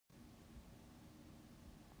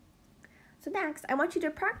So next, I want you to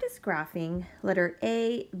practice graphing letter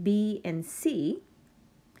A, B, and C.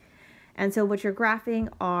 And so what you're graphing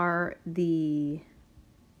are the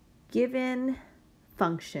given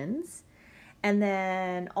functions, and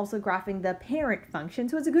then also graphing the parent function.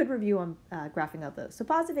 So it's a good review on graphing of those. So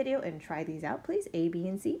pause the video and try these out, please, A, B,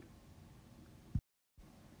 and C.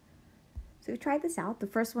 So try this out. The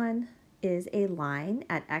first one is a line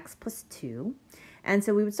at x plus 2. And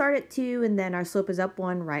so we would start at 2, and then our slope is up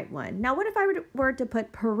 1, right 1. Now, what if I were to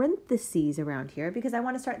put parentheses around here? Because I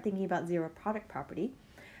want to start thinking about zero product property.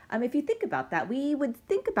 If you think about that, we would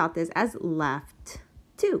think about this as left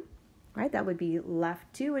 2, right? That would be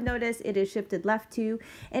left 2. And notice it is shifted left 2,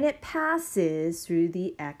 and it passes through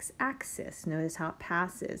the x-axis. Notice how it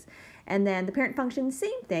passes. And then the parent function,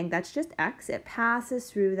 same thing. That's just x. It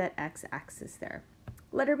passes through that x-axis there.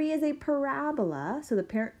 Letter B is a parabola, so the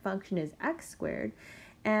parent function is x squared,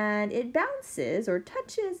 and it bounces or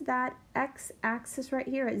touches that x-axis right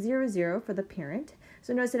here at 0, 0 for the parent.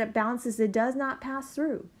 So notice that it bounces, it does not pass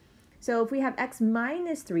through. So if we have x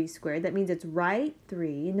minus 3 squared, that means it's right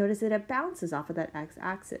 3. Notice that it bounces off of that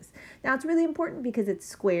x-axis. Now it's really important because it's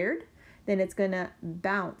squared, then it's going to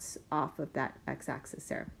bounce off of that x-axis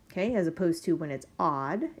there, okay? As opposed to when it's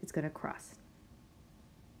odd, it's going to cross.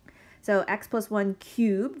 So x plus 1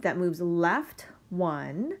 cubed, that moves left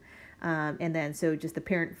 1. And then so just the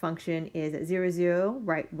parent function is at 0, 0,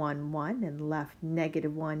 right 1, 1, and left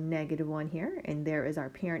negative 1 here. And there is our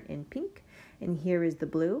parent in pink. And here is the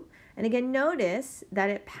blue. And again, notice that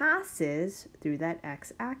it passes through that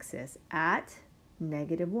x-axis at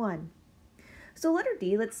negative 1. So letter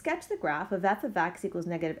D, let's sketch the graph of f of x equals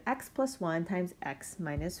negative x plus 1 times x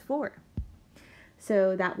minus 4.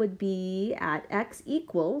 So that would be at x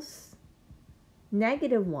equals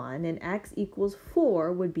negative 1 and x equals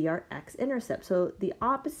 4 would be our x-intercept. So the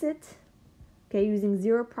opposite, okay, using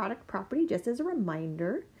zero product property just as a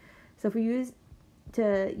reminder. So if we use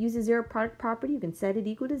a zero product property, you can set it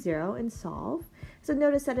equal to 0 and solve. So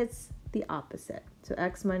notice that it's the opposite. So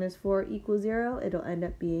x minus 4 equals 0. It'll end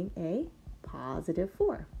up being a positive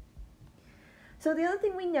 4. So the other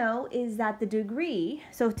thing we know is that the degree,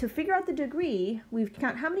 so to figure out the degree, we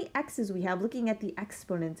count how many x's we have looking at the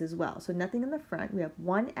exponents as well. So nothing in the front. We have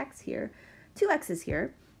 1 x here, 2 x's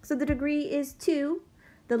here. So the degree is 2.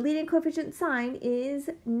 The leading coefficient sign is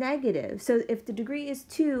negative. So if the degree is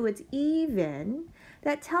 2, it's even.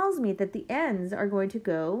 That tells me that the ends are going to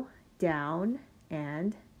go down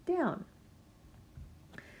and down.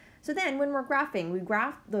 So then when we're graphing,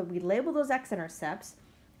 we label those x-intercepts.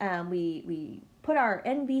 We put our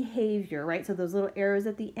end behavior, right? So those little arrows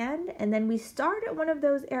at the end, and then we start at one of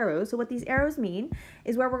those arrows. So what these arrows mean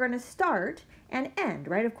is where we're going to start and end,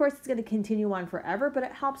 right? Of course, it's going to continue on forever, but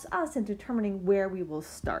it helps us in determining where we will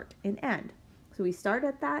start and end. So we start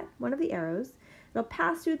at that, one of the arrows. It'll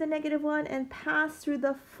pass through the negative 1 and pass through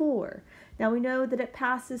the 4. Now we know that it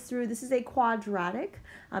passes through, this is a quadratic,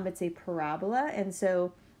 it's a parabola, and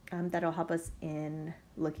so that'll help us in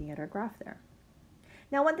looking at our graph there.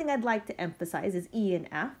 Now, one thing I'd like to emphasize is E and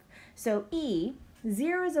F. So E,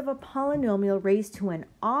 zeros of a polynomial raised to an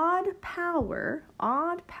odd power,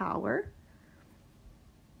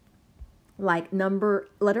 like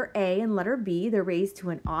letter A and letter B, they're raised to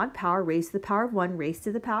an odd power, raised to the power of 1, raised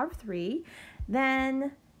to the power of 3.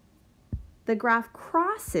 Then the graph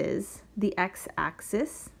crosses the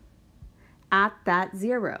x-axis at that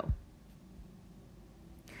 0.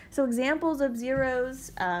 So examples of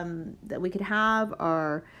zeros that we could have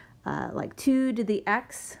are like 2 to the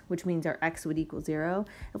x, which means our x would equal 0.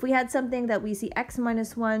 If we had something that we see x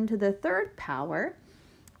minus 1 to the 3rd power,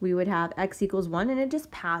 we would have x equals 1, and it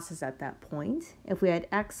just passes at that point. If we had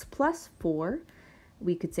x plus 4,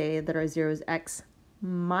 we could say that our 0 is x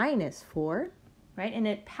minus 4, right? And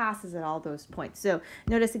it passes at all those points. So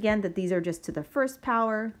notice again that these are just to the 1st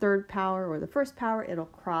power, 3rd power, or the 1st power. It'll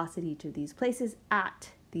cross at each of these places at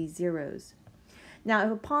these zeros. Now,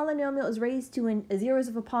 if a polynomial is raised to zeros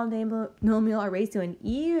of a polynomial are raised to an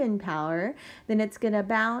even power, then it's going to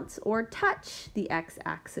bounce or touch the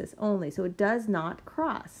x-axis only. So it does not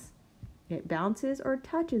cross. It bounces or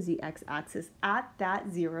touches the x-axis at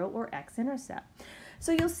that 0 or x-intercept.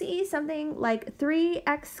 So you'll see something like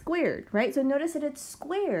 3x squared, right? So notice that it's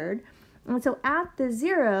squared. And so at the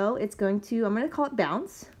 0, it's going to, I'm going to call it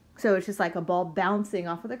bounce. So it's just like a ball bouncing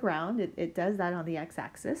off of the ground. It does that on the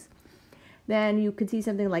x-axis. Then you could see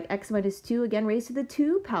something like x minus 2, again raised to the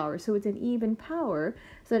 2 power. So it's an even power.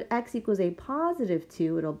 So that x equals a positive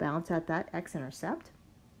 2, it'll bounce at that x-intercept.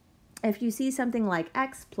 If you see something like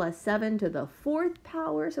x plus 7 to the 4th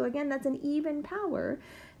power, so again that's an even power,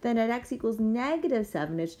 then at x equals negative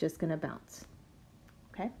 7, it's just going to bounce.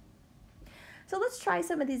 Okay? So let's try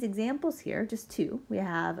some of these examples here, just two. We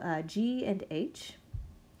have G and H.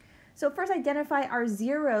 So first identify our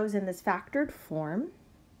zeros in this factored form.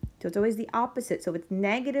 So it's always the opposite. So if it's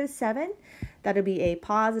 -7, that'll be a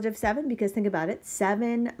 +7 because think about it,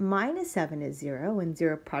 7 minus 7 is 0, and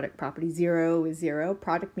 0 product property, 0 is 0.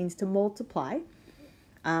 Product means to multiply.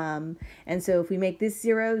 And so if we make this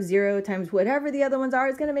 0, 0 times whatever the other ones are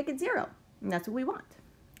is going to make it 0. And that's what we want.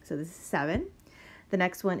 So this is 7. The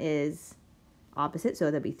next one is opposite, so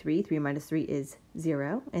that'd be 3. 3 minus 3 is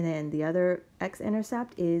 0. And then the other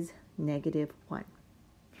x-intercept is -1.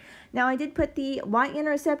 Now I did put the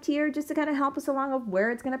y-intercept here just to kind of help us along of where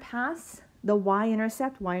it's going to pass. The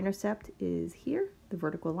y-intercept is here, the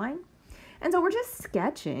vertical line. And so we're just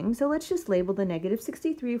sketching, so let's just label the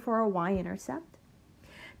 -63 for our y-intercept.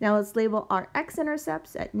 Now let's label our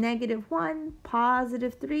x-intercepts at -1,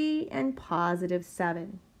 +3, and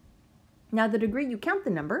 +7. Now the degree, you count the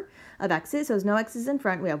number of x's, so there's no x's in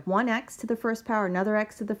front. We have one x to the first power, another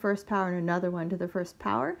x to the first power, and another one to the first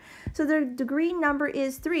power. So the degree number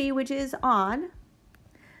is 3, which is odd.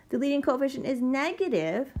 The leading coefficient is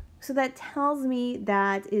negative, so that tells me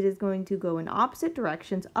that it is going to go in opposite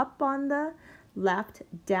directions, up on the left,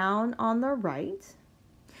 down on the right.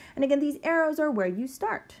 And again, these arrows are where you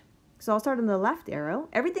start. So I'll start on the left arrow.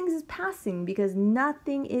 Everything is passing because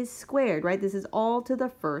nothing is squared, right? This is all to the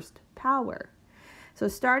first power. So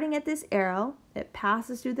starting at this arrow, it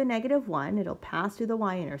passes through the -1. It'll pass through the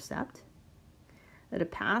y-intercept. It'll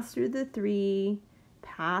pass through the 3,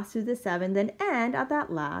 pass through the 7, then end at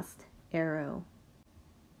that last arrow.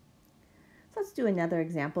 So let's do another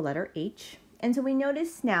example, letter H. And so we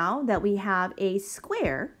notice now that we have a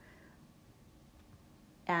square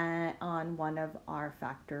on one of our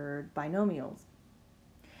factored binomials.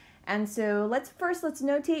 And so let's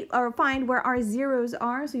notate or find where our zeros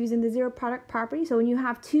are. So using the zero product property. So when you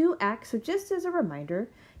have 2x, so just as a reminder,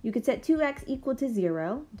 you could set 2x equal to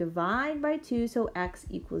 0, divide by 2, so x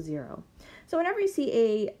equals 0. So whenever you see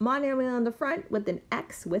a monomial on the front with an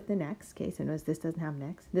x, okay, so notice this doesn't have an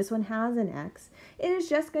x, this one has an x, it is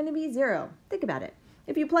just going to be 0. Think about it.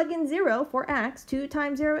 If you plug in 0 for x, 2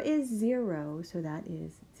 times 0 is 0, so that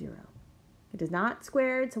is 0. It is not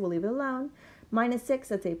squared, so we'll leave it alone. -6,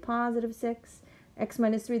 that's a +6. X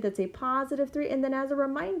minus 3, that's a +3. And then as a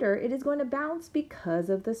reminder, it is going to bounce because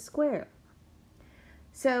of the square.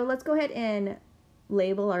 So let's go ahead and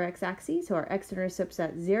label our x-axis. So our x-intercept's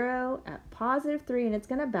at 0, at +3, and it's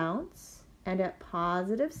going to bounce, and at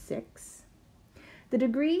 +6. The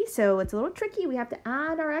degree, so it's a little tricky. We have to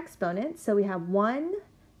add our exponents. So we have 1,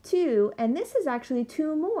 2, and this is actually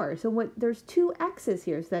 2 more. So there's 2 x's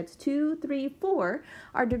here. So that's 2, 3, 4.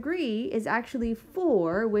 Our degree is actually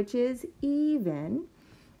 4, which is even,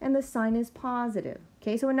 and the sign is positive.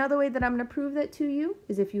 Okay, so another way that I'm going to prove that to you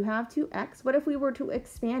is if you have 2x, what if we were to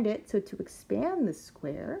expand it? So to expand the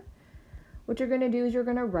square, what you're going to do is you're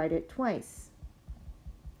going to write it twice.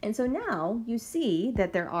 And so now you see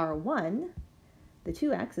that there are the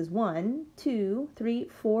 2x is 1, 2, 3,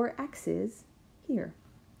 4 x's here.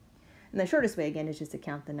 And the shortest way, again, is just to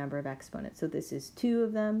count the number of exponents. So this is 2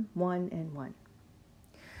 of them, 1 and 1.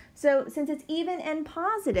 So since it's even and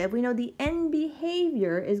positive, we know the end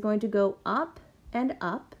behavior is going to go up and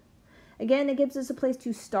up. Again, it gives us a place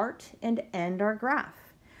to start and end our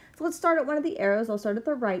graph. So let's start at one of the arrows. I'll start at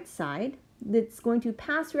the right side. It's going to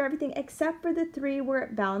pass through everything except for the 3 where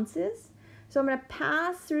it bounces. So I'm going to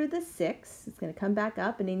pass through the 6. It's going to come back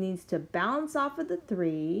up, and it needs to bounce off of the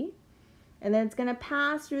 3. And then it's going to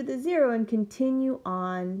pass through the 0 and continue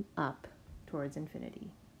on up towards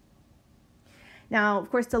infinity. Now, of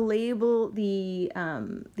course, to label the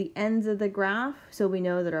ends of the graph, so we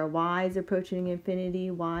know that our y is approaching infinity,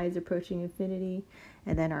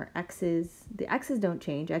 and then our x's, the x's don't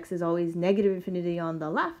change. X is always negative infinity on the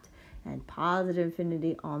left and positive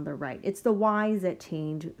infinity on the right. It's the y's that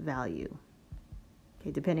change value,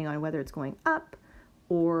 okay, depending on whether it's going up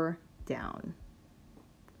or down.